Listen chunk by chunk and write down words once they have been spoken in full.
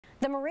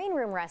The Marine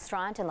Room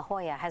restaurant in La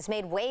Jolla has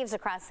made waves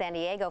across San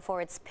Diego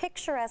for its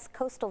picturesque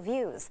coastal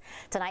views.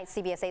 Tonight,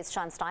 CBS 8's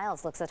Sean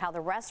Stiles looks at how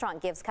the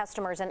restaurant gives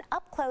customers an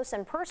up-close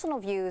and personal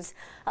views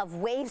of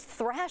waves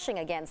thrashing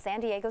against San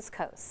Diego's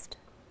coast.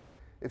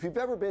 If you've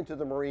ever been to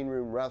the Marine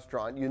Room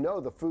restaurant, you know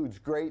the food's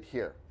great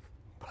here.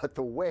 But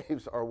the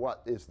waves are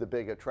what is the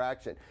big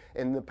attraction.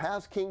 In the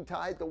past king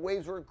tide, the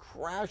waves were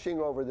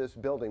crashing over this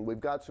building. We've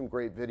got some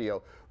great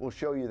video. We'll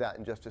show you that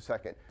in just a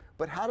second.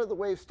 But how do the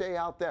waves stay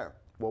out there?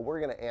 Well,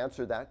 we're going to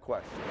answer that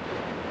question.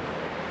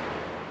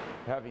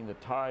 Having the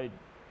tide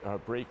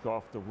break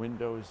off the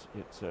windows,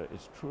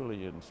 it's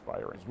truly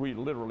inspiring. We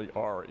literally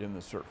are in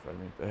the surf. I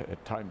mean,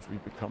 at times we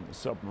become the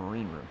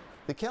submarine room.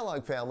 The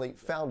Kellogg family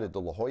founded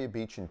the La Jolla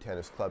Beach and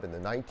Tennis Club in the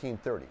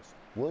 1930s.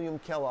 William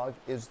Kellogg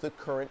is the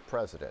current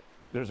president.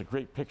 There's a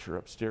great picture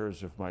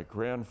upstairs of my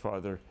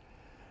grandfather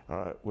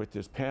with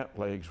his pant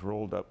legs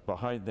rolled up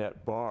behind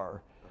that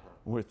bar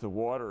with the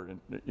water and,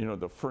 you know,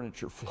 the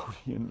furniture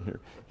floating in here.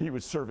 He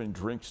was serving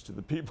drinks to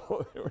the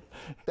people.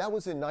 That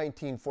was in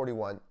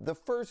 1941, the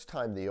first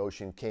time the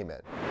ocean came in.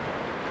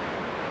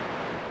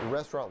 The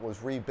restaurant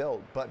was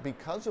rebuilt, but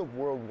because of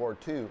World War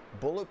II,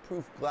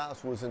 bulletproof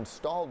glass was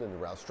installed in the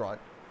restaurant,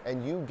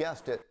 and you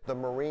guessed it, the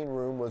Marine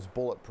Room was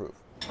bulletproof.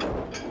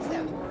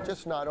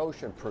 Just not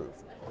ocean-proof.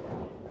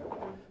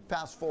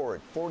 Fast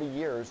forward 40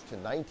 years to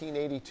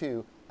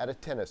 1982 at a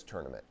tennis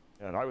tournament.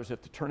 And I was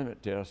at the tournament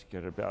desk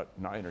at about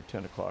 9 or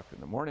 10 o'clock in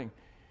the morning,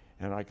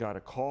 and I got a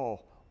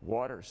call,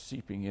 water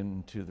seeping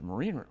into the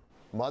Marine Room.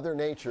 Mother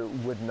Nature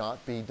would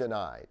not be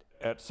denied.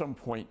 At some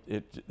point,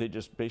 they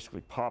just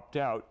basically popped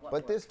out.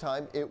 But this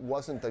time, it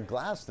wasn't the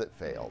glass that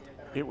failed.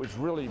 It was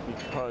really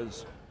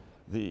because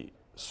the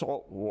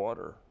salt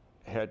water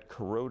had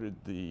corroded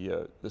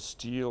the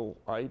steel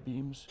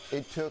I-beams.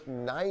 It took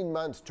 9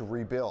 months to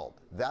rebuild,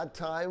 that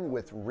time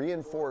with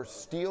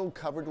reinforced steel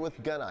covered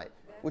with gunite,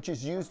 which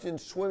is used in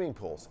swimming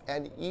pools,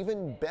 and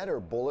even better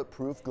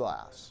bulletproof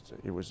glass.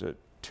 It was a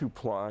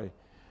 2-ply,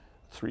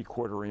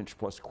 3/4 inch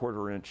plus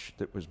 1/4 inch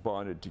that was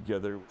bonded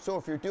together. So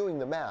if you're doing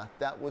the math,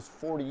 that was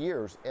 40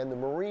 years, and the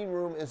Marine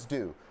Room is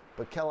due.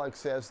 But Kellogg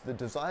says the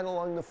design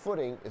along the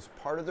footing is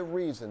part of the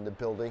reason the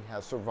building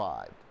has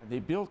survived. They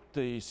built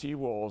the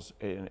seawalls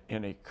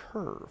in a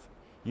curve.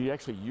 You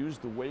actually use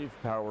the wave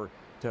power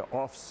to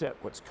offset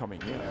what's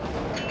coming in.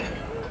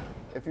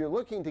 If you're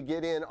looking to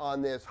get in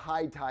on this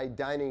high tide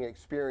dining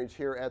experience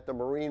here at the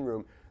Marine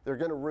Room, they're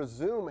going to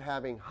resume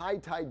having high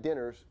tide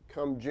dinners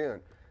come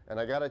June. And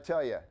I got to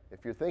tell you,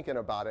 if you're thinking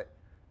about it,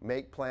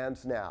 make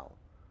plans now.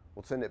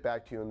 We'll send it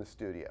back to you in the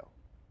studio.